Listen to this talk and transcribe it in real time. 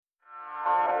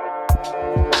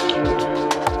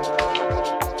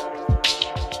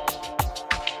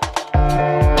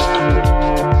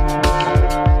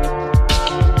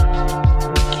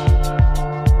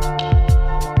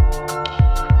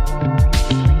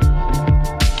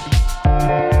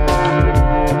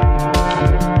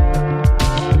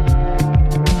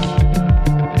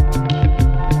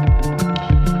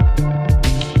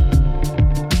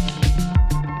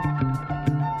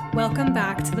Welcome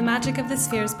back to the Magic of the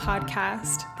Spheres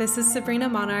podcast. This is Sabrina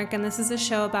Monarch, and this is a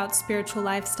show about spiritual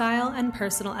lifestyle and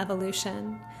personal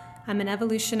evolution. I'm an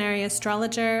evolutionary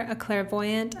astrologer, a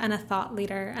clairvoyant, and a thought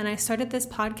leader, and I started this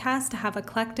podcast to have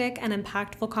eclectic and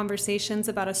impactful conversations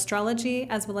about astrology,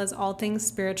 as well as all things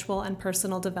spiritual and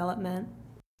personal development.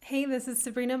 Hey, this is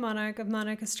Sabrina Monarch of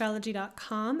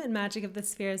monarchastrology.com and Magic of the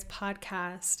Spheres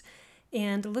podcast.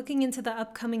 And looking into the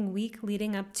upcoming week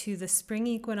leading up to the spring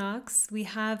equinox, we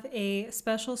have a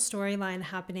special storyline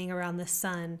happening around the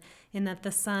sun, in that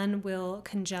the sun will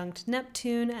conjunct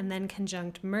Neptune and then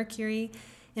conjunct Mercury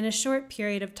in a short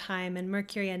period of time, and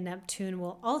Mercury and Neptune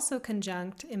will also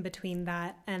conjunct in between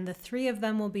that, and the three of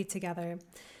them will be together.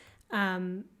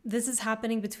 This is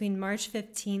happening between March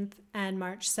 15th and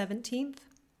March 17th,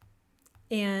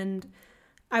 and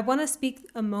I want to speak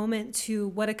a moment to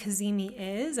what a cazimi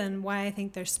is and why I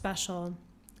think they're special.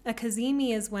 A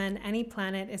cazimi is when any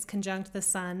planet is conjunct the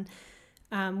sun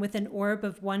with an orb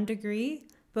of 1 degree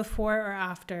before or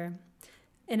after.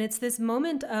 And it's this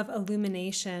moment of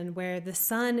illumination where the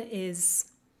sun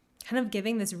is kind of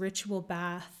giving this ritual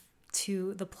bath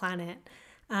to the planet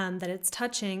that it's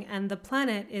touching, and the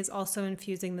planet is also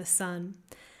infusing the sun.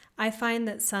 I find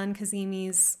that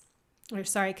cazimis,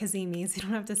 you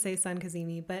don't have to say sun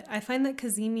cazimi, but I find that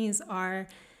cazimis are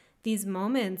these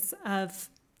moments of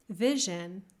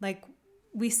vision. Like,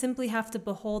 we simply have to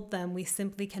behold them. We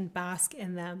simply can bask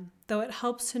in them, though it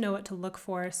helps to know what to look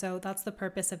for. So that's the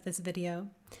purpose of this video.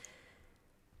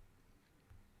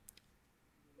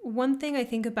 One thing I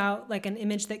think about, like an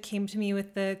image that came to me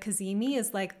with the cazimi,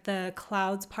 is like the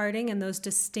clouds parting and those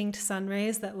distinct sun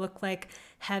rays that look like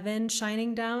heaven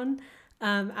shining down,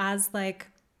 as like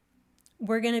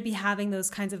we're going to be having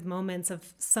those kinds of moments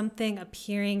of something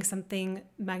appearing, something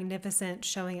magnificent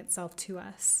showing itself to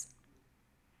us.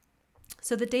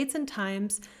 So the dates and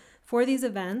times for these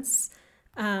events,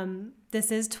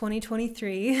 this is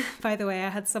 2023. By the way, I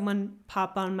had someone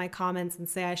pop on my comments and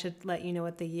say I should let you know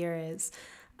what the year is.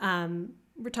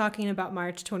 We're talking about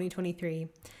March 2023.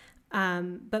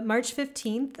 But March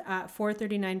 15th at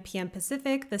 4:39 p.m.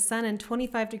 Pacific, the sun in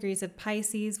 25 degrees of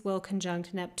Pisces will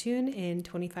conjunct Neptune in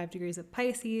 25 degrees of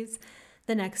Pisces.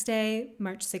 The next day,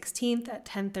 March 16th at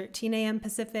 10:13 a.m.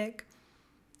 Pacific,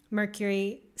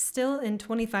 Mercury, still in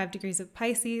 25 degrees of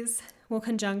Pisces, will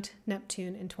conjunct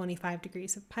Neptune in 25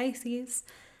 degrees of Pisces.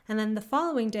 And then the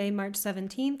following day, March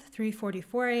 17th,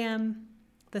 3:44 a.m.,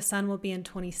 the sun will be in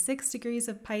 26 degrees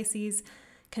of Pisces,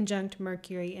 conjunct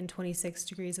Mercury in 26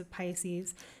 degrees of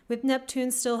Pisces, with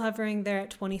Neptune still hovering there at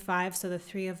 25, so the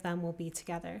three of them will be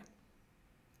together.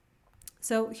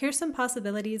 So here's some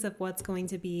possibilities of what's going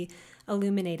to be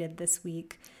illuminated this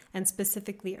week, and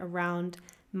specifically around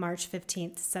March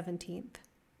 15th, 17th.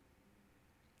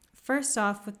 First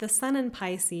off, with the sun in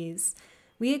Pisces,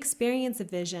 we experience a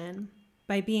vision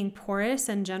by being porous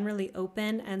and generally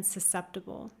open and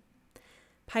susceptible.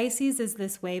 Pisces is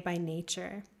this way by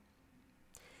nature.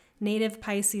 Native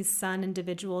Pisces sun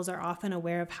individuals are often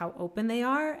aware of how open they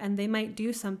are, and they might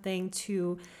do something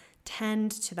to tend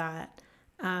to that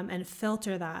and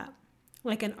filter that.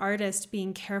 Like an artist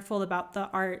being careful about the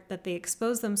art that they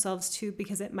expose themselves to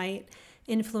because it might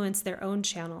influence their own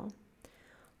channel.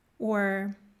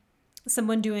 Or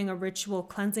someone doing a ritual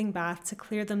cleansing bath to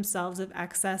clear themselves of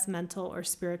excess mental or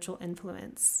spiritual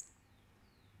influence.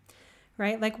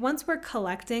 Right? Like once we're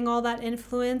collecting all that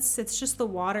influence, it's just the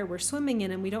water we're swimming in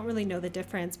and we don't really know the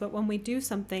difference. But when we do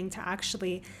something to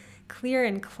actually clear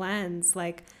and cleanse,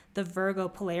 like the Virgo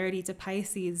polarity to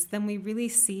Pisces, then we really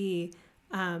see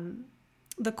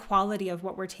the quality of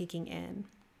what we're taking in.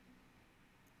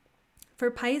 For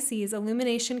Pisces,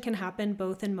 illumination can happen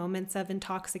both in moments of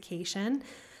intoxication,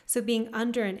 so being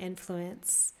under an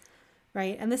influence,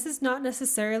 right? And this is not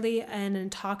necessarily an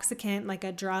intoxicant like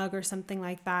a drug or something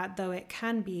like that, though it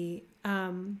can be.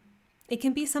 It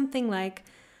can be something like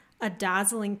a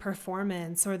dazzling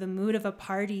performance or the mood of a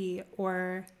party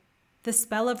or the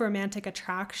spell of romantic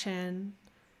attraction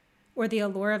or the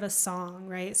allure of a song,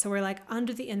 right? So we're like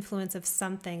under the influence of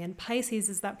something. And Pisces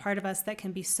is that part of us that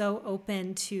can be so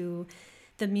open to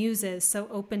the muses, so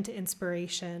open to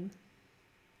inspiration.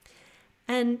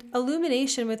 And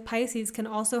illumination with Pisces can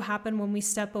also happen when we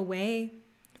step away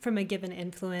from a given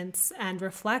influence and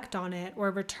reflect on it,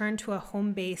 or return to a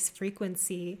home base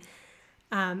frequency,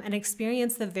 and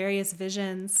experience the various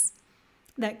visions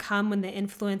that come when the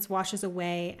influence washes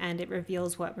away and it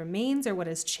reveals what remains or what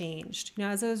has changed.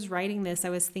 As I was writing this, I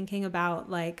was thinking about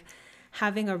like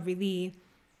having a really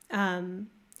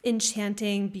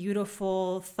enchanting,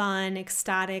 beautiful, fun,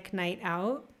 ecstatic night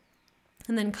out,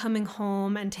 and then coming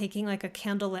home and taking like a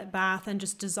candlelit bath and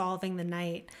just dissolving the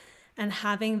night and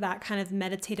having that kind of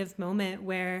meditative moment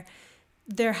where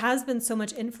there has been so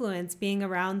much influence being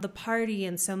around the party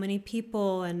and so many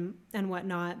people and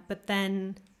whatnot, but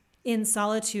then in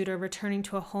solitude or returning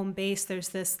to a home base, there's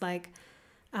this like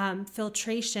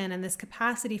filtration and this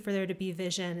capacity for there to be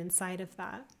vision inside of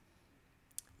that.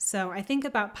 So I think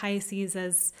about Pisces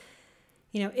as,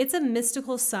 it's a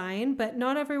mystical sign, but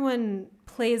not everyone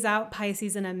plays out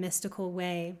Pisces in a mystical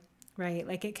way, right?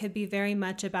 Like it could be very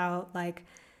much about like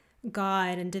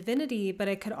God and divinity, but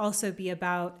it could also be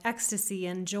about ecstasy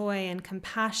and joy and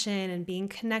compassion and being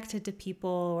connected to people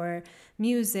or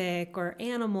music or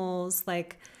animals.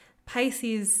 Like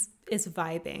Pisces is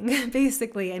vibing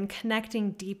basically and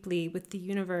connecting deeply with the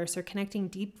universe or connecting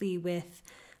deeply with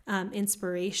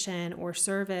inspiration or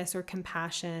service or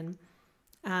compassion.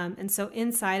 And so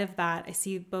inside of that, I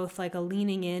see both like a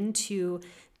leaning into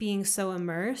being so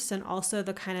immersed and also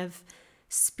the kind of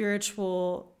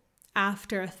spiritual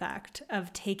after effect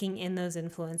of taking in those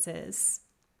influences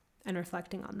and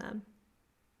reflecting on them.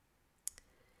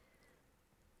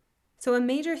 So a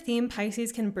major theme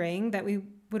Pisces can bring that we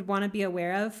would want to be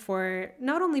aware of for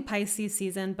not only Pisces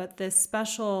season, but this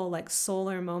special like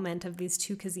solar moment of these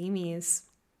two Cazimis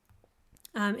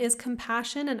is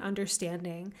compassion and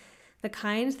understanding, the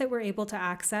kind that we're able to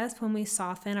access when we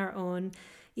soften our own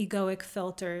egoic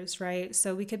filters, right?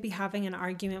 So we could be having an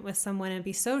argument with someone and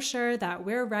be so sure that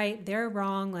we're right, they're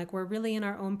wrong, like we're really in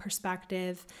our own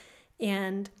perspective,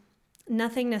 and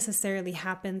nothing necessarily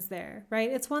happens there, right?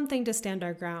 It's one thing to stand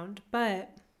our ground,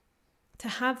 but to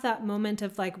have that moment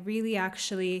of like really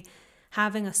actually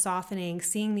having a softening,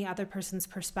 seeing the other person's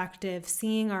perspective,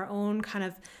 seeing our own kind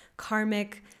of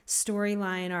karmic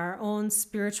storyline, our own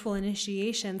spiritual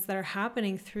initiations that are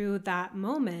happening through that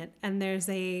moment. And there's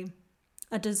a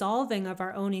dissolving of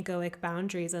our own egoic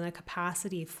boundaries and a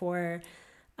capacity for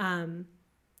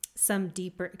some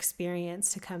deeper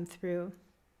experience to come through,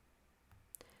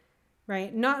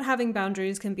 right? Not having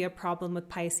boundaries can be a problem with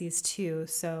Pisces too.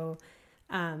 So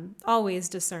always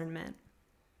discernment.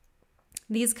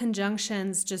 These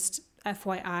conjunctions, just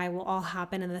FYI, will all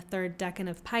happen in the third decan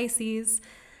of Pisces,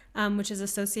 which is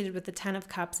associated with the 10 of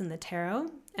Cups in the tarot.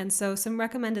 And so some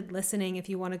recommended listening if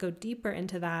you want to go deeper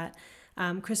into that.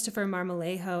 Christopher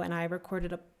Marmolejo and I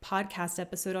recorded a podcast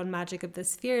episode on Magic of the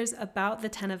Spheres about the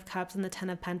 10 of Cups and the 10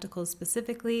 of Pentacles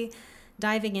specifically,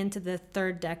 diving into the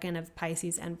third decan of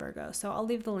Pisces and Virgo. So I'll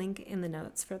leave the link in the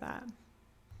notes for that.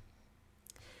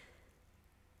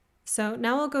 So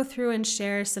now I'll go through and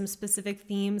share some specific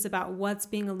themes about what's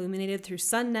being illuminated through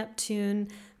Sun Neptune,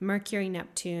 Mercury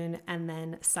Neptune, and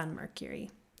then Sun Mercury,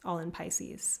 all in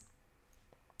Pisces.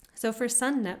 So for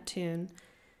Sun Neptune,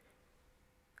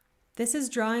 this is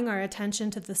drawing our attention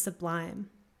to the sublime.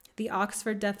 The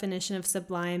Oxford definition of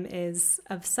sublime is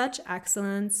of such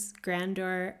excellence,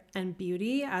 grandeur, and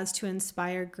beauty as to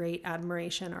inspire great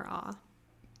admiration or awe.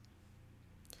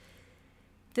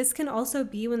 This can also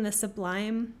be when the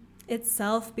sublime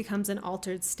itself becomes an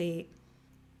altered state,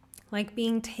 like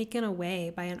being taken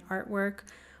away by an artwork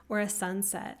or a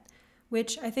sunset,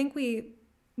 which I think we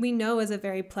know is a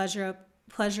very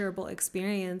pleasurable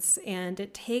experience, and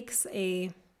it takes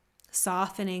a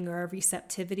softening or a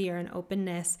receptivity or an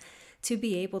openness to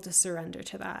be able to surrender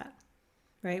to that,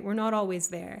 right? We're not always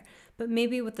there, but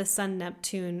maybe with the Sun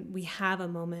Neptune, we have a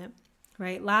moment,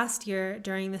 right? Last year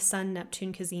during the Sun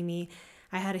Neptune Cazimi,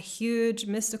 I had a huge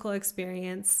mystical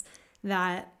experience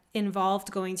that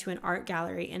involved going to an art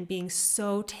gallery and being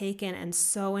so taken and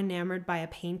so enamored by a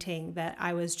painting that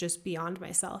I was just beyond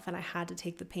myself, and I had to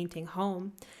take the painting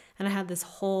home. And I had this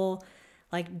whole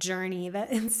like journey that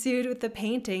ensued with the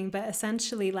painting, but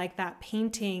essentially like that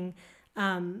painting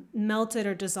melted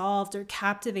or dissolved or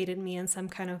captivated me in some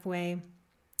kind of way.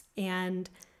 And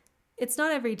it's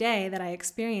not every day that I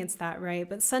experience that, right?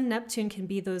 But Sun Neptune can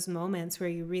be those moments where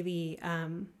you really,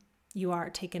 you are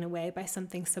taken away by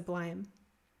something sublime.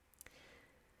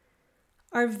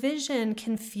 Our vision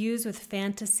can fuse with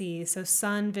fantasy. So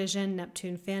Sun, vision,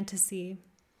 Neptune, fantasy.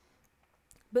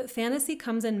 But fantasy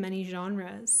comes in many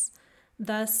genres.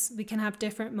 Thus, we can have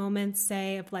different moments,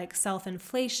 say, of like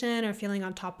self-inflation or feeling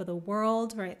on top of the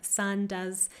world, right? Sun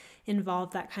does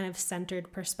involve that kind of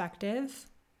centered perspective.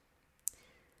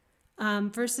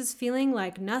 versus feeling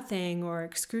like nothing or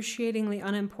excruciatingly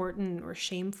unimportant or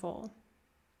shameful.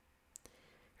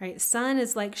 Right? Sun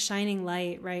is like shining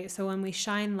light, right? So when we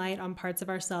shine light on parts of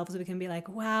ourselves, we can be like,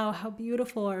 wow, how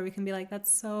beautiful. Or we can be like,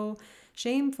 that's so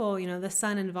shameful. You know, the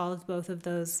sun involves both of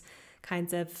those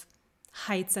kinds of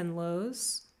heights and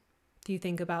lows. Do you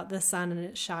think about the sun and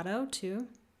its shadow too?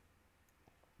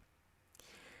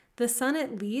 The sun,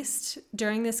 at least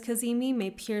during this cazimi,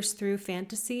 may pierce through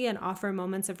fantasy and offer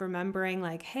moments of remembering,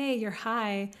 like, hey, you're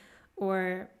high,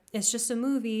 or it's just a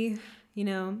movie, you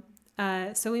know.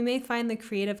 So we may find the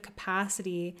creative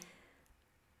capacity,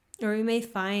 or we may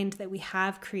find that we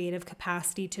have creative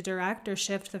capacity to direct or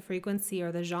shift the frequency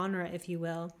or the genre, if you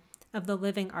will, of the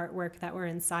living artwork that we're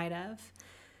inside of,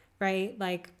 right?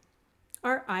 Like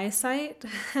our eyesight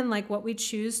and like what we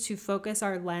choose to focus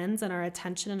our lens and our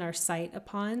attention and our sight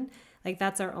upon, like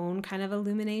that's our own kind of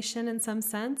illumination in some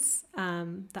sense.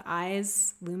 The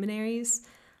eyes, luminaries,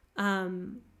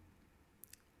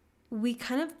 we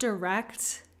kind of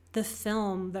direct the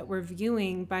film that we're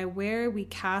viewing by where we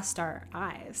cast our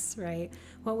eyes, right?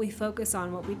 What we focus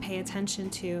on, what we pay attention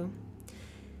to.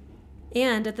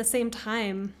 And at the same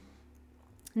time,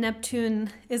 Neptune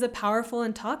is a powerful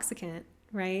intoxicant,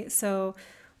 right? So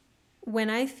when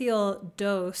I feel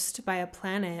dosed by a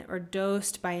planet or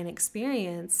dosed by an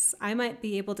experience, I might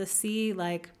be able to see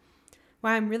like,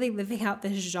 wow, I'm really living out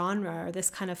this genre or this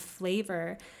kind of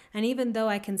flavor. And even though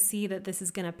I can see that this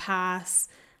is going to pass,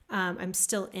 I'm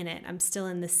still in it. I'm still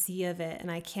in the sea of it, and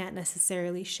I can't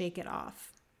necessarily shake it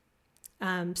off.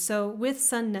 So with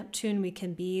Sun Neptune, we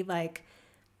can be like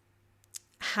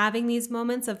having these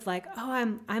moments of like,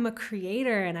 oh, I'm a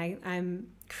creator and I'm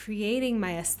creating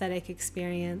my aesthetic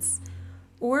experience.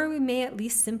 Or we may at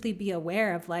least simply be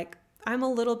aware of like,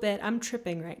 I'm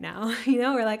tripping right now, you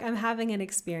know, or like I'm having an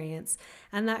experience.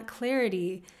 And that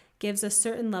clarity gives a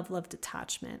certain level of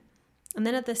detachment. And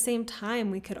then at the same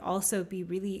time, we could also be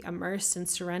really immersed and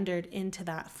surrendered into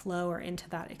that flow or into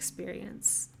that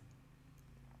experience.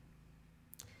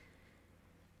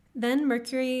 Then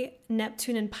Mercury,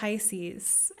 Neptune, and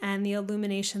Pisces and the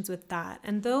illuminations with that.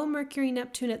 And though Mercury,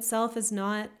 Neptune itself is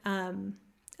not a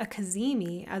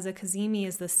cazimi, as a cazimi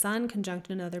is the sun conjunct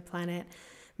another planet,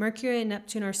 Mercury and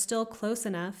Neptune are still close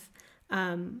enough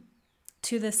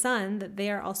to the sun that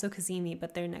they are also cazimi,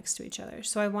 but they're next to each other.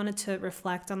 So I wanted to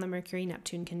reflect on the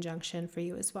Mercury-Neptune conjunction for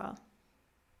you as well.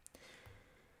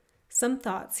 Some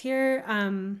thoughts here.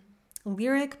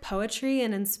 Lyric poetry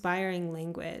and inspiring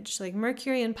language. Like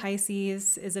Mercury in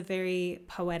Pisces is a very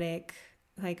poetic,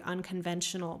 like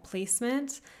unconventional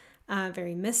placement,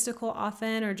 very mystical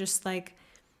often, or just like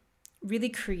really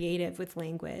creative with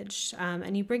language.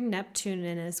 And you bring Neptune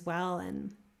in as well,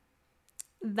 and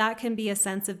that can be a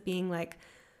sense of being like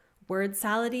word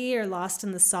salady or lost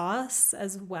in the sauce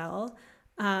as well.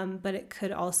 But it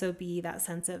could also be that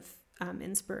sense of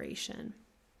inspiration.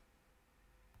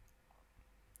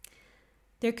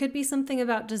 There could be something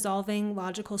about dissolving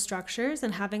logical structures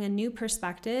and having a new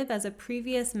perspective as a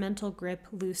previous mental grip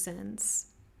loosens.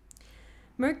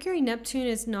 Mercury-Neptune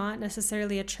is not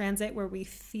necessarily a transit where we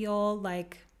feel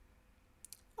like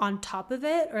on top of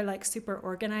it or like super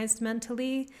organized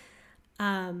mentally.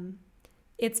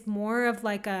 It's more of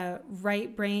like a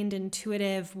right-brained,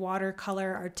 intuitive,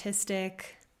 watercolor,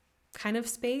 artistic kind of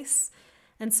space.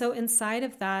 And so inside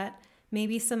of that,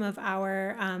 maybe some of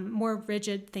our more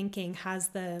rigid thinking has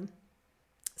the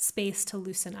space to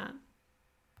loosen up.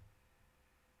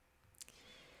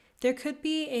 There could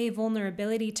be a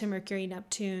vulnerability to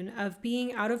Mercury-Neptune of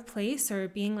being out of place or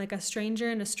being like a stranger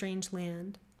in a strange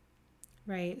land,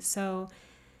 right? So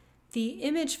the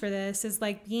image for this is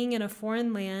like being in a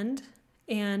foreign land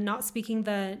and not speaking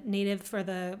the native or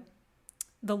the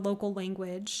local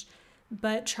language,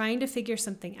 but trying to figure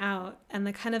something out, and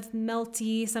the kind of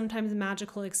melty, sometimes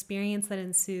magical experience that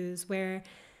ensues where,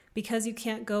 because you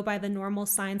can't go by the normal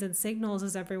signs and signals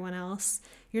as everyone else,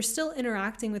 you're still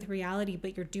interacting with reality,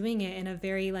 but you're doing it in a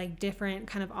very like different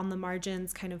kind of on the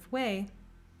margins kind of way.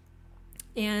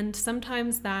 And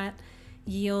sometimes that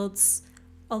yields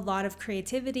a lot of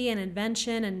creativity and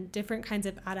invention and different kinds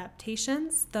of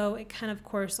adaptations, though it can, of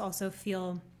course, also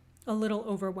feel a little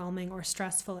overwhelming or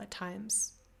stressful at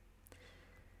times.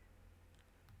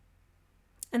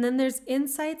 And then there's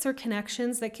insights or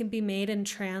connections that can be made in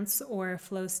trance or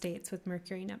flow states with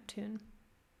Mercury-Neptune.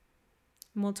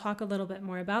 And we'll talk a little bit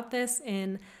more about this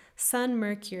in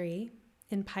Sun-Mercury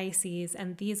in Pisces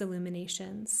and these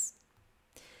illuminations.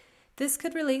 This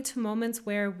could relate to moments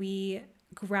where we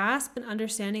grasp an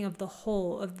understanding of the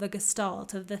whole, of the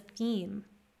gestalt, of the theme,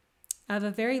 of a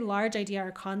very large idea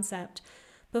or concept,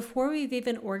 before we've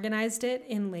even organized it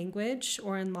in language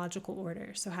or in logical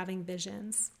order. So having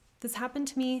visions. This happened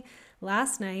to me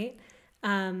last night.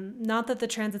 Not that the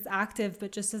transit's active,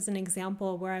 but just as an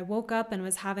example, where I woke up and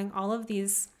was having all of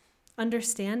these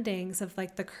understandings of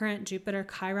like the current Jupiter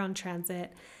Chiron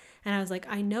transit. And I was like,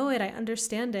 I know it, I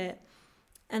understand it.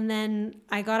 And then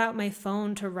I got out my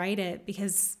phone to write it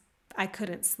because I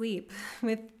couldn't sleep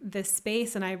with this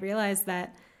space. And I realized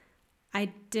that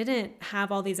I didn't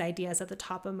have all these ideas at the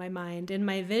top of my mind. In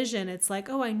my vision, it's like,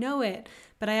 oh, I know it.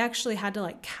 But I actually had to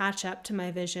like catch up to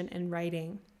my vision in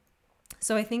writing.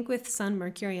 So I think with Sun,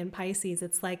 Mercury, and Pisces,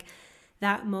 it's like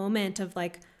that moment of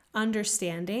like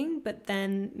understanding, but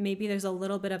then maybe there's a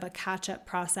little bit of a catch-up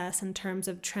process in terms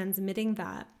of transmitting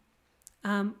that.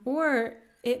 Or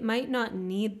it might not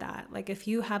need that. Like if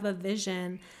you have a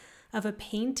vision of a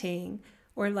painting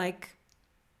or like,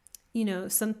 you know,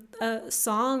 a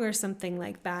song or something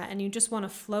like that, and you just want to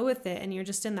flow with it and you're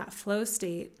just in that flow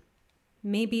state,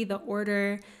 maybe the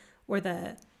order or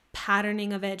the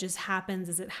patterning of it just happens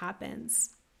as it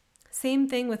happens. Same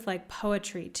thing with like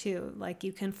poetry too. Like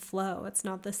you can flow. It's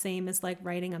not the same as like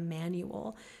writing a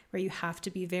manual where you have to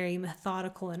be very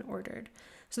methodical and ordered.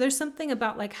 So there's something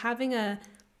about like having an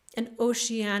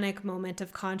oceanic moment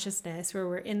of consciousness where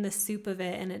we're in the soup of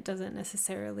it and it doesn't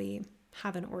necessarily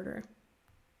have an order.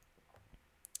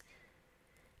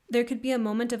 There could be a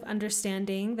moment of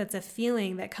understanding that's a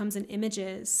feeling that comes in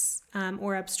images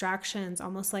or abstractions,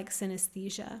 almost like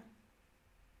synesthesia.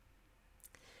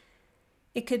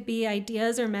 It could be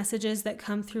ideas or messages that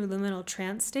come through liminal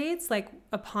trance states, like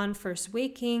upon first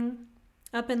waking,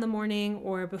 up in the morning,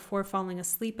 or before falling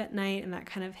asleep at night in that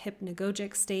kind of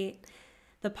hypnagogic state.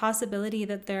 The possibility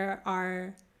that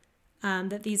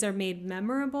that these are made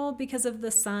memorable because of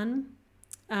the sun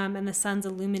and the sun's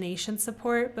illumination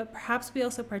support, but perhaps we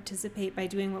also participate by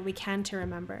doing what we can to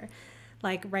remember,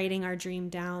 like writing our dream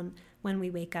down when we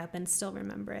wake up and still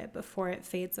remember it before it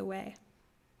fades away.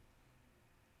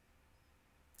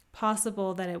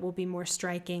 Possible that it will be more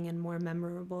striking and more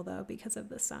memorable, though, because of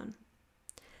the sun.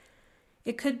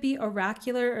 It could be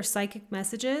oracular or psychic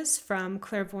messages from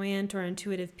clairvoyant or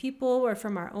intuitive people or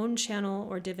from our own channel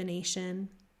or divination.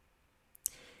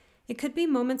 It could be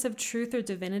moments of truth or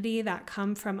divinity that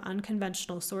come from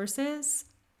unconventional sources,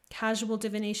 casual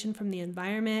divination from the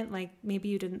environment, like maybe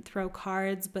you didn't throw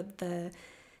cards, but the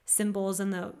symbols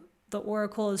and the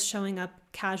oracle is showing up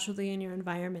casually in your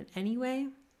environment anyway.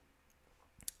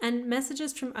 And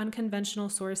messages from unconventional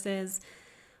sources,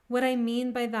 what I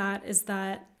mean by that is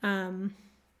that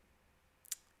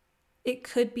it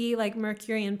could be like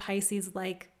Mercury and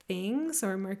Pisces-like things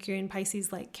or Mercury and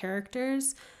Pisces-like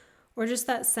characters, or just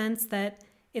that sense that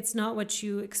it's not what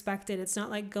you expected. It's not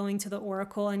like going to the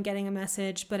oracle and getting a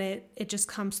message, but it just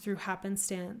comes through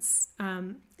happenstance.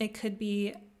 It could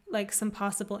be like some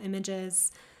possible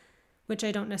images, which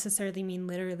I don't necessarily mean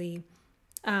literally.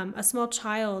 A small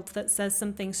child that says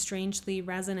something strangely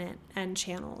resonant and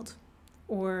channeled,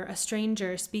 or a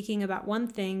stranger speaking about one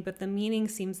thing, but the meaning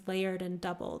seems layered and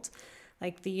doubled,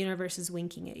 like the universe is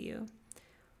winking at you.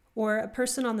 Or a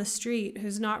person on the street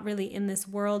who's not really in this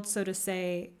world, so to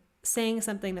say, saying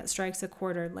something that strikes a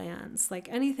chord or lands, like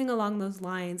anything along those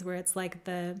lines where it's like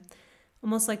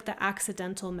almost like the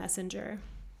accidental messenger.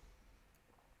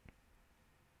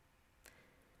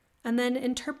 And then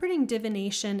interpreting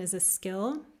divination is a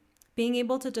skill, being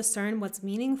able to discern what's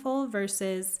meaningful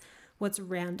versus what's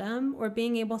random, or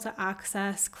being able to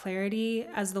access clarity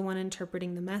as the one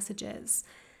interpreting the messages.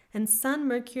 And Sun,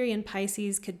 Mercury, and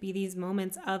Pisces could be these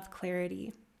moments of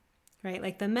clarity, right?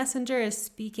 Like the messenger is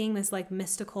speaking this like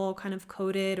mystical kind of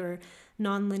coded or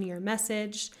nonlinear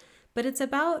message, but it's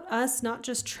about us not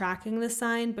just tracking the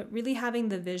sign, but really having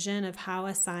the vision of how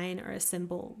a sign or a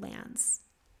symbol lands.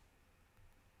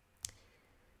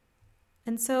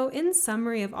 And so in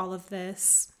summary of all of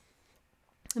this,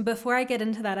 before I get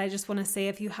into that, I just want to say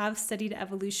if you have studied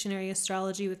evolutionary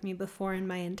astrology with me before in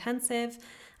my intensive,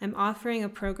 I'm offering a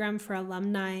program for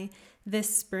alumni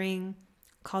this spring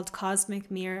called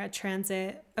Cosmic Mirror,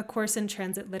 a course in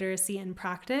transit literacy and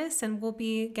practice. And we'll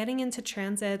be getting into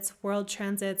transits, world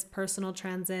transits, personal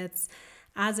transits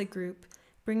as a group,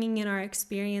 bringing in our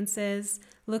experiences,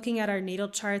 looking at our natal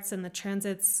charts and the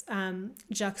transits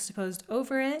juxtaposed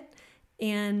over it,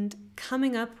 and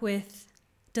coming up with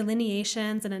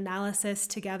delineations and analysis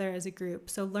together as a group.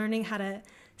 So learning how to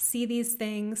see these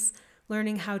things,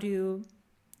 learning how to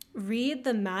read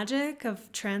the magic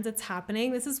of transits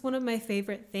happening. This is one of my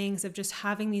favorite things of just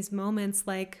having these moments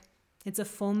like it's a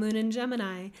full moon in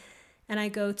Gemini and I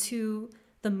go to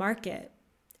the market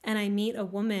and I meet a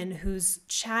woman who's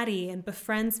chatty and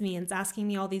befriends me and is asking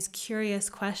me all these curious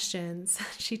questions.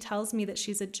 She tells me that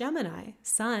she's a Gemini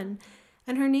sun,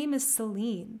 and her name is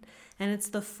Celine, and it's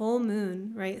the full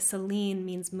moon, right? Celine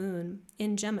means moon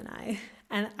in Gemini,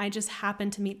 and I just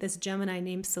happened to meet this Gemini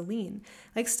named Celine.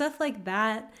 Like, stuff like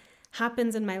that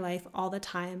happens in my life all the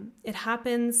time. It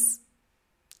happens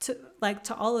to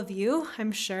all of you,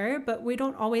 I'm sure, but we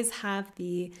don't always have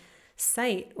the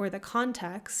sight or the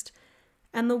context.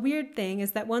 And the weird thing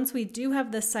is that once we do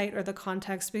have the sight or the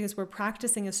context, because we're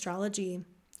practicing astrology,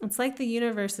 it's like the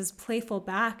universe is playful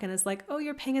back and is like, oh,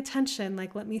 you're paying attention.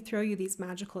 Like, let me throw you these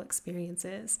magical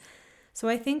experiences. So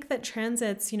I think that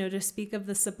transits, to speak of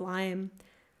the sublime,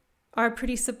 are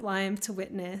pretty sublime to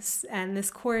witness. And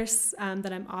this course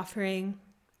that I'm offering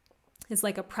is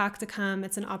like a practicum.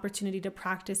 It's an opportunity to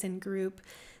practice in group.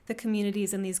 The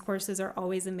communities in these courses are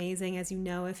always amazing, as you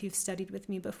know, if you've studied with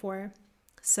me before.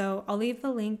 So I'll leave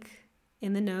the link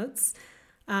in the notes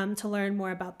to learn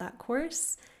more about that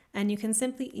course. And you can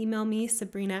simply email me,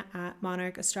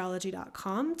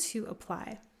 sabrina@monarchastrology.com, to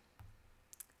apply.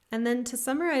 And then to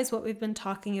summarize what we've been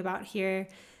talking about here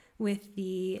with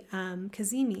the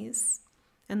Cazimis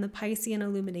and the Piscean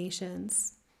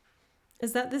illuminations,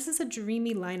 is that this is a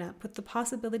dreamy lineup with the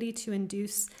possibility to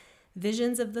induce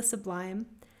visions of the sublime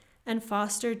and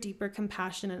foster deeper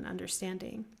compassion and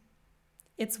understanding.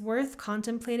 It's worth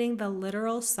contemplating the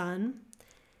literal sun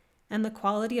and the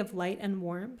quality of light and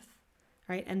warmth,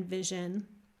 right, and vision,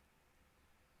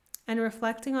 and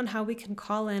reflecting on how we can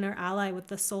call in or ally with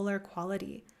the solar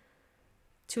quality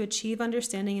to achieve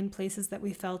understanding in places that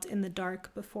we felt in the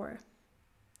dark before.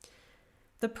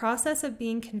 The process of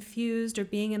being confused or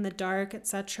being in the dark,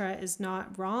 etc., is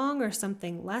not wrong or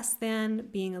something less than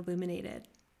being illuminated,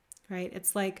 right?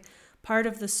 It's like part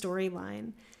of the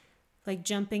storyline, like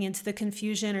jumping into the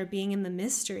confusion or being in the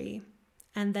mystery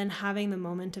and then having the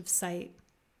moment of sight.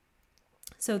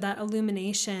 So that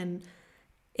illumination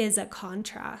is a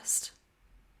contrast.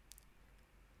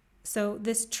 So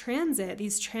these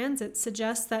transits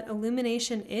suggest that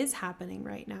illumination is happening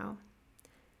right now,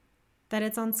 that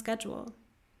it's on schedule,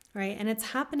 right? And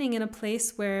it's happening in a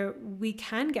place where we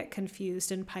can get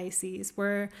confused in Pisces.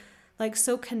 We're like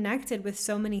so connected with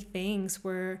so many things.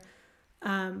 We're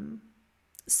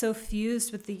so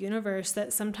fused with the universe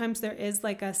that sometimes there is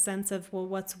like a sense of, well,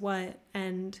 what's what?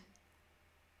 And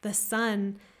the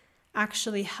sun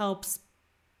actually helps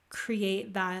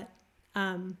create that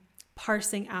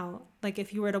parsing out. Like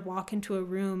if you were to walk into a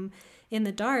room in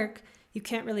the dark, you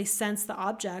can't really sense the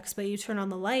objects, but you turn on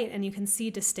the light and you can see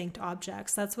distinct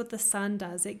objects. That's what the sun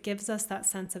does. It gives us that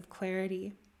sense of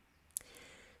clarity.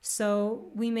 So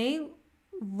we may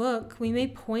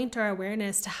point our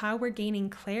awareness to how we're gaining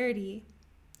clarity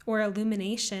or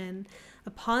illumination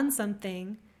upon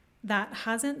something that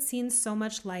hasn't seen so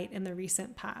much light in the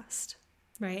recent past,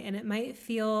 right? And it might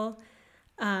feel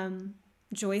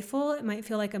joyful. It might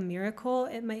feel like a miracle.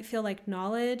 It might feel like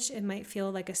knowledge. It might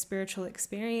feel like a spiritual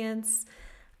experience.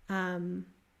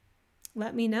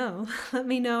 Let me know. Let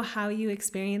me know how you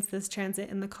experience this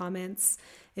transit in the comments.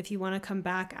 If you want to come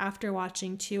back after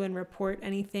watching too and report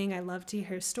anything, I love to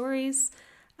hear stories.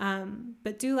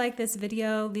 But do like this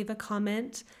video, leave a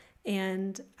comment,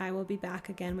 and I will be back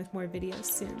again with more videos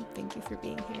soon. Thank you for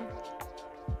being here.